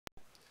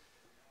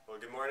Well,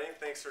 good morning.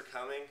 Thanks for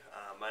coming.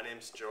 My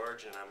name's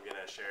George, and I'm going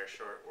to share a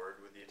short word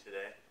with you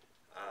today.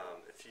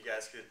 If you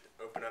guys could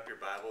open up your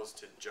Bibles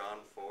to John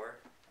 4,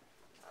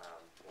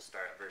 we'll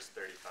start at verse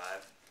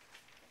 35.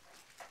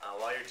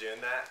 While you're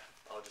doing that,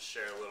 I'll just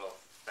share a little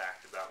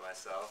fact about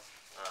myself.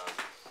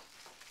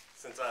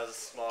 Since I was a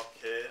small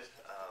kid,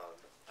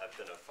 I've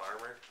been a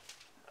farmer.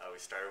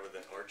 We started with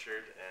an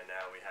orchard, and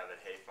now we have a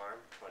hay farm,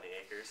 20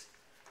 acres.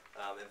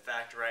 In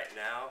fact, right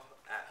now,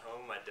 at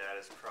home, my dad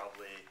is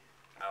probably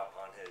out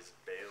on his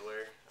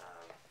baler,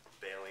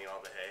 baling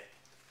all the hay,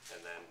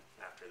 and then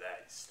after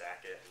that, you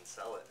stack it and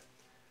sell it.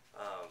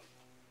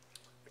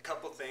 A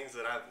couple things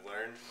that I've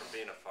learned from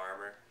being a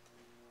farmer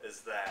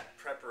is that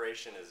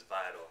preparation is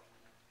vital.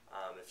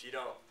 If you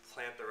don't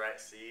plant the right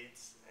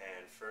seeds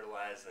and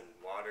fertilize and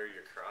water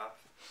your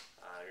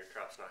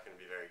crop's not going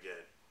to be very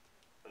good.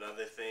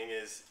 Another thing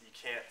is you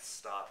can't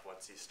stop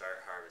once you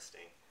start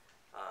harvesting.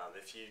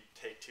 If you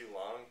take too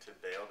long to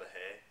bale the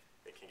hay,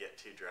 it can get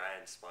too dry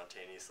and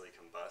spontaneously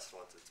combust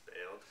once it's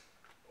baled,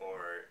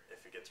 or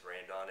if it gets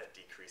rained on, it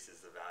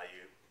decreases the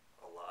value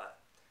a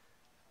lot.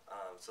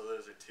 So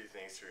those are two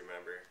things to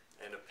remember.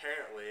 And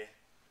apparently,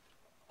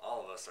 all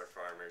of us are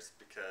farmers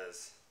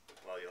because,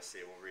 well, you'll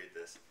see, we'll read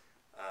this.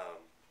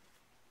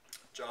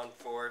 John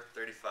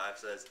 4:35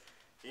 says,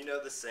 "You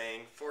know the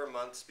saying, 4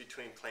 months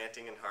between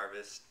planting and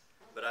harvest,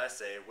 but I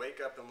say,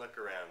 wake up and look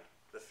around.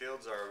 The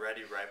fields are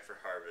already ripe for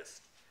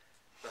harvest.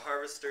 The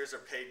harvesters are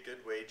paid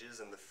good wages,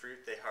 and the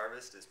fruit they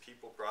harvest is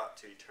people brought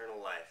to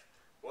eternal life.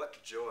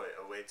 What joy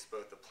awaits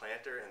both the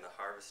planter and the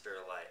harvester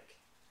alike."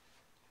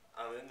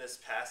 In this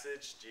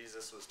passage,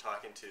 Jesus was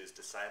talking to his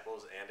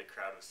disciples and a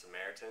crowd of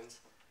Samaritans,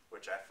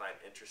 which I find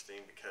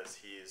interesting because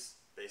he's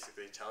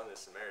basically telling the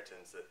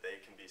Samaritans that they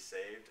can be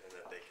saved and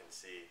that they can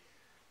see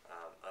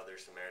other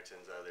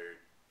Samaritans, other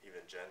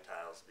even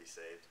Gentiles be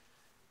saved.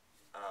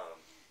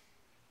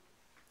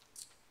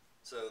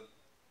 So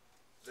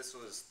this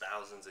was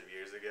thousands of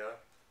years ago,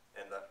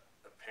 and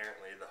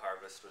apparently the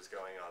harvest was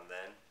going on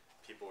then.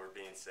 People were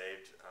being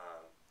saved.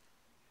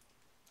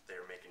 They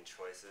were making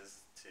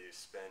choices to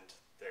spend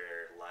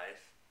their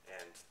life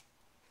and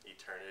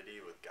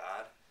eternity with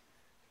God.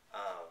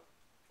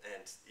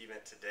 And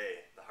even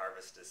today, the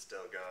harvest is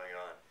still going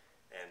on,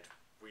 and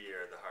we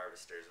are the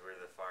harvesters. We're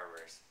the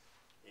farmers,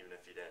 even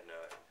if you didn't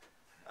know it.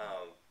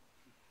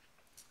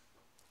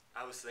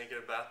 I was thinking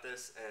about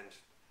this, and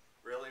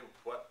really,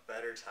 what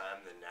better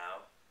time than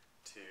now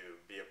to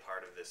be a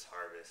part of this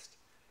harvest?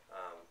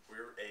 We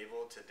were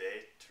able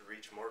today to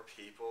reach more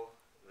people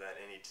than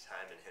any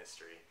time in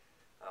history.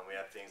 We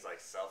have things like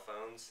cell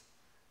phones.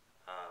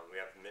 We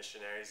have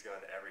missionaries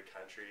going to every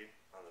country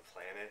on the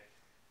planet.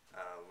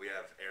 We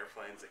have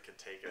airplanes that could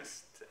take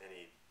us to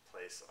any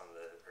place on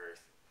the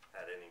earth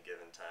at any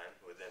given time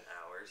within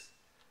hours.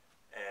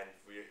 And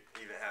we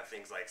even have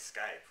things like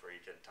Skype, where you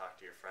can talk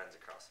to your friends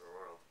across the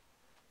world.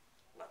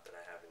 Not that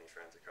I have any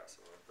friends across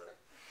the world, but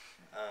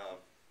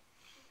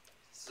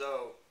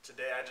so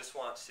today I just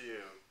want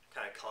to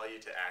kind of call you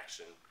to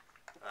action.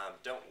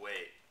 Don't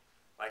wait.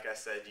 Like I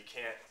said, you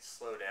can't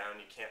slow down,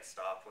 you can't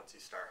stop once you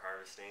start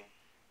harvesting.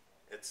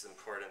 It's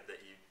important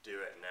that you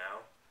do it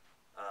now.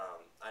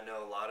 I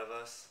know a lot of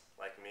us,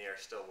 like me, are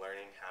still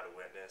learning how to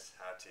witness,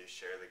 how to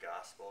share the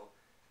gospel,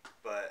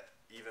 but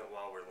even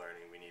while we're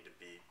learning, we need to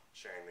be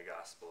sharing the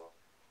gospel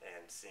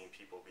and seeing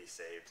people be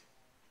saved.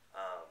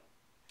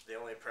 The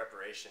only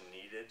preparation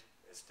needed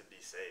is to be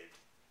saved.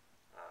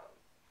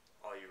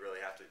 All you really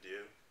have to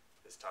do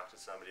is talk to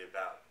somebody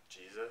about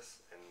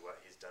Jesus and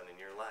what he's done in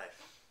your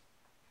life.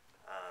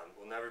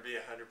 We'll never be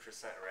 100%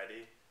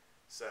 ready,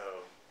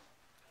 so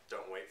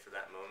don't wait for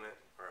that moment,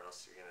 or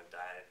else you're going to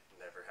die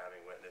never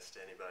having witnessed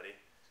to anybody.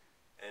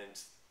 And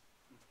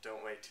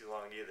don't wait too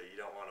long either. You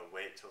don't want to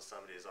wait till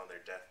somebody is on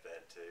their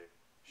deathbed to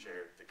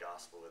share the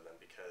gospel with them,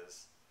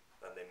 because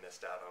then they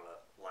missed out on a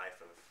life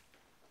of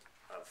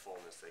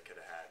fullness they could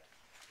have had.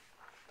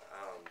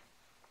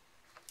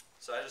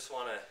 So I just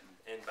want to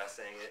end by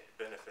saying it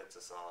benefits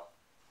us all.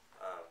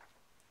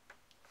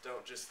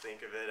 Don't just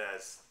think of it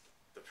as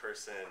the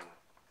person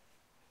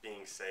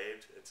being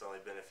saved. It's only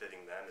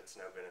benefiting them. It's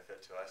no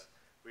benefit to us.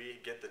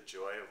 We get the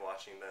joy of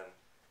watching them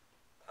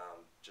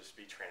just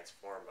be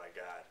transformed by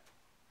God,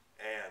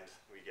 and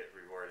we get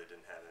rewarded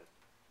in heaven.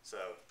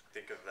 So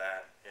think of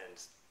that, and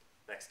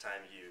next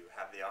time you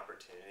have the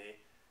opportunity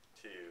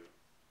to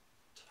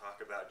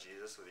talk about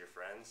Jesus with your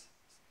friends,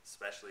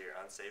 especially your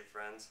unsaved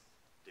friends,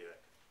 do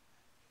it.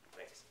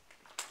 Thanks.